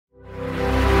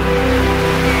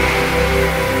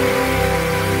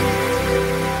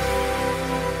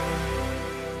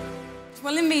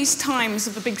these times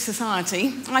of a big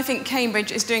society, I think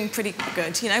Cambridge is doing pretty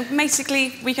good. You know,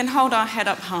 basically, we can hold our head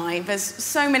up high. There's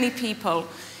so many people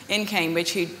in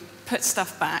Cambridge who put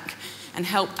stuff back and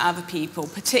help other people,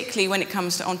 particularly when it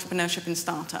comes to entrepreneurship and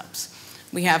startups.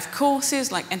 We have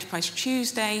courses like Enterprise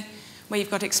Tuesday, where you've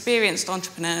got experienced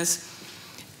entrepreneurs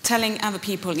telling other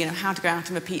people, you know, how to go out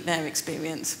and repeat their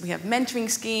experience. We have mentoring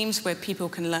schemes where people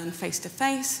can learn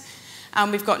face-to-face. And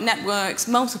we've got networks,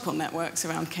 multiple networks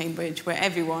around Cambridge, where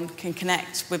everyone can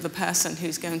connect with the person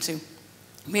who's going to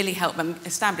really help them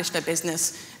establish their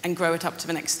business and grow it up to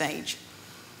the next stage.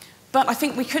 But I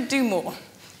think we could do more.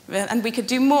 And we could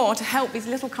do more to help these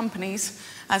little companies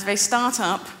as they start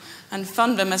up and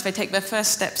fund them as they take their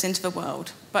first steps into the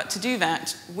world. But to do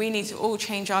that, we need to all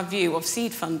change our view of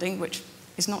seed funding, which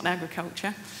is not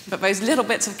agriculture, but those little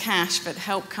bits of cash that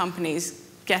help companies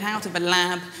get out of the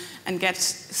lab and get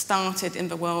started in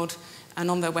the world and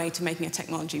on their way to making a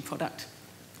technology product.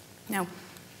 Now,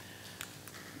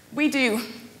 we do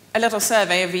a little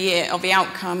survey every year of the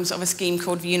outcomes of a scheme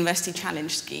called the University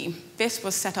Challenge Scheme. This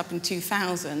was set up in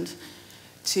 2000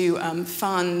 to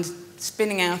fund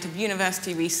spinning out of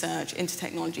university research into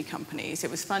technology companies.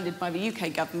 It was funded by the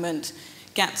UK government,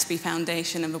 Gatsby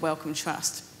Foundation, and the Wellcome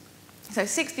Trust. So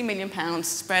 £60 million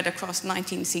spread across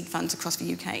 19 seed funds across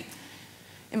the UK.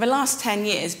 In the last 10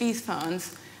 years, these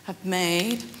funds have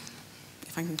made,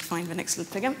 if I can find the next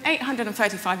little figure,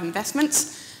 835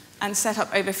 investments and set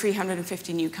up over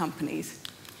 350 new companies.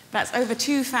 That's over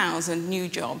 2,000 new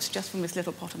jobs just from this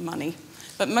little pot of money.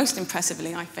 But most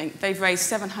impressively, I think, they've raised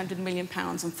 £700 million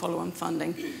in follow-on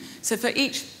funding. So for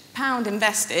each pound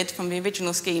invested from the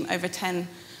original scheme, over £10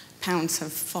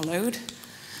 have followed.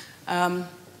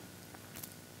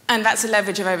 And that's a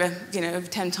leverage of over, over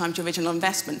 10 times your original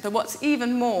investment. But what's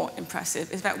even more impressive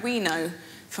is that we know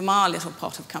from our little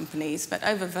pot of companies that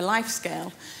over the life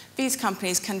scale, these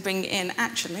companies can bring in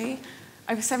actually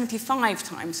over 75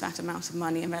 times that amount of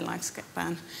money in their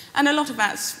lifespan. And a lot of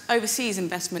that's overseas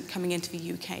investment coming into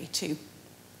the UK too.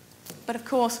 But of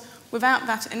course, without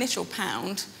that initial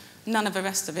pound, none of the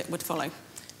rest of it would follow.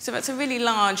 So that's a really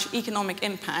large economic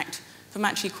impact from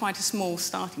actually quite a small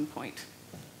starting point.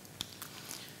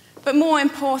 But more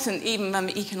important even than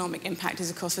the economic impact is,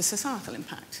 of course, the societal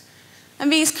impact.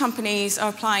 And these companies are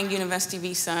applying university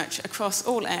research across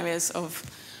all areas of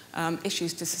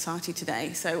issues to society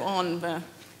today. So on the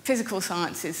physical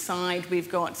sciences side, we've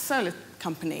got solar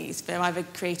companies. They're either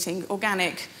creating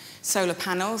organic solar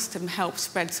panels to help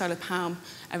spread solar power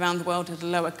around the world at a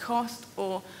lower cost,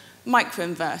 or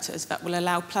microinverters that will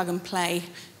allow plug-and-play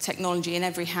technology in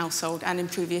every household and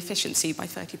improve the efficiency by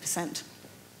 30%.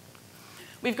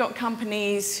 We've got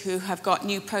companies who have got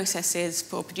new processes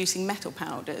for producing metal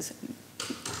powders,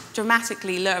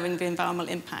 dramatically lowering the environmental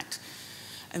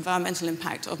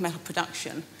impact of metal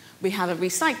production. We have a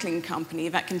recycling company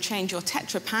that can change your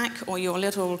Tetra Pak or your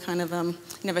little kind of,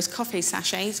 those coffee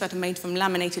sachets that are made from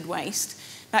laminated waste,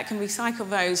 that can recycle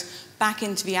those back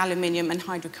into the aluminium and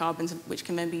hydrocarbons, which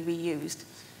can then be reused.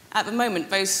 At the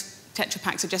moment, those Tetra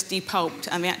Paks are just depulped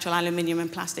and the actual aluminium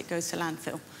and plastic goes to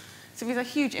landfill. So there's a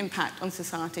huge impact on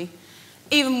society.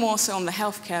 Even more so on the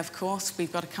healthcare, of course.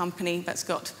 We've got a company that's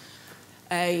got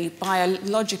a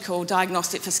biological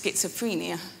diagnostic for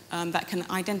schizophrenia that can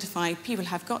identify people who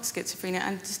have got schizophrenia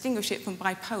and distinguish it from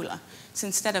bipolar. So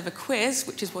instead of a quiz,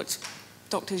 which is what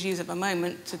doctors use at the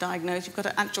moment to diagnose, you've got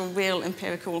an actual real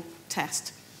empirical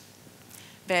test.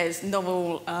 There's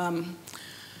novel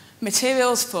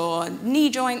materials for knee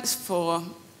joints, for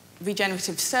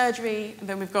regenerative surgery. And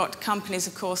then we've got companies,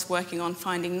 of course, working on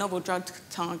finding novel drug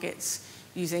targets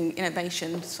using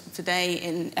innovations today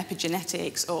in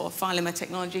epigenetics or phylomer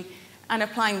technology and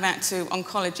applying that to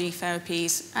oncology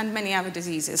therapies and many other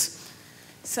diseases.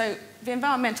 So the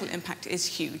environmental impact is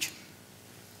huge.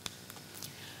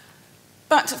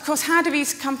 But, of course, how do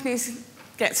these companies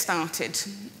get started?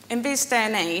 In this day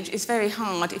and age, it's very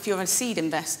hard if you're a seed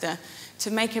investor to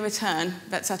make a return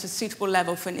that's at a suitable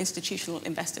level for an institutional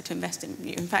investor to invest in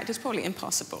you. In fact, it's probably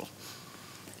impossible.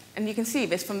 And you can see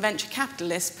this from venture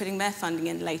capitalists putting their funding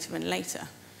in later and later.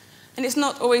 And it's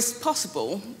not always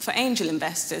possible for angel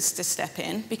investors to step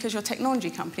in because your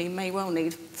technology company may well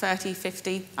need 30,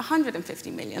 50,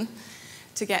 150 million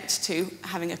to get to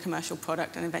having a commercial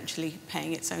product and eventually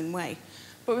paying its own way.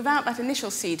 But without that initial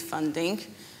seed funding,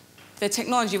 the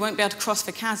technology won't be able to cross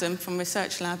the chasm from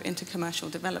research lab into commercial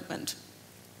development.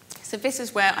 So this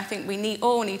is where I think we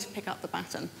all need to pick up the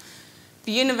baton.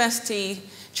 The University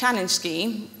Challenge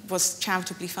Scheme was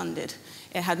charitably funded.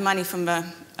 It had money from the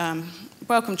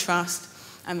Wellcome Trust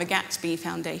and the Gatsby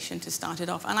Foundation to start it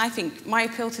off. And I think my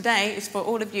appeal today is for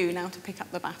all of you now to pick up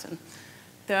the baton.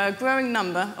 There are a growing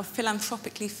number of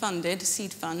philanthropically funded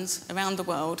seed funds around the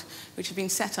world which have been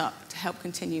set up to help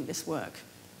continue this work.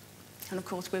 And of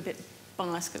course, we're a bit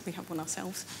biased because we have one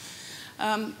ourselves.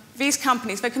 These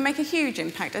companies, they can make a huge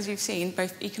impact, as you've seen,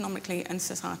 both economically and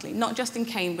societally, not just in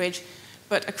Cambridge,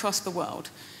 but across the world.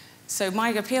 So my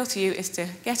appeal to you is to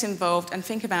get involved and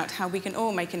think about how we can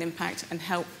all make an impact and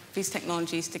help these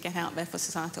technologies to get out there for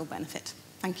societal benefit.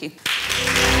 Thank you.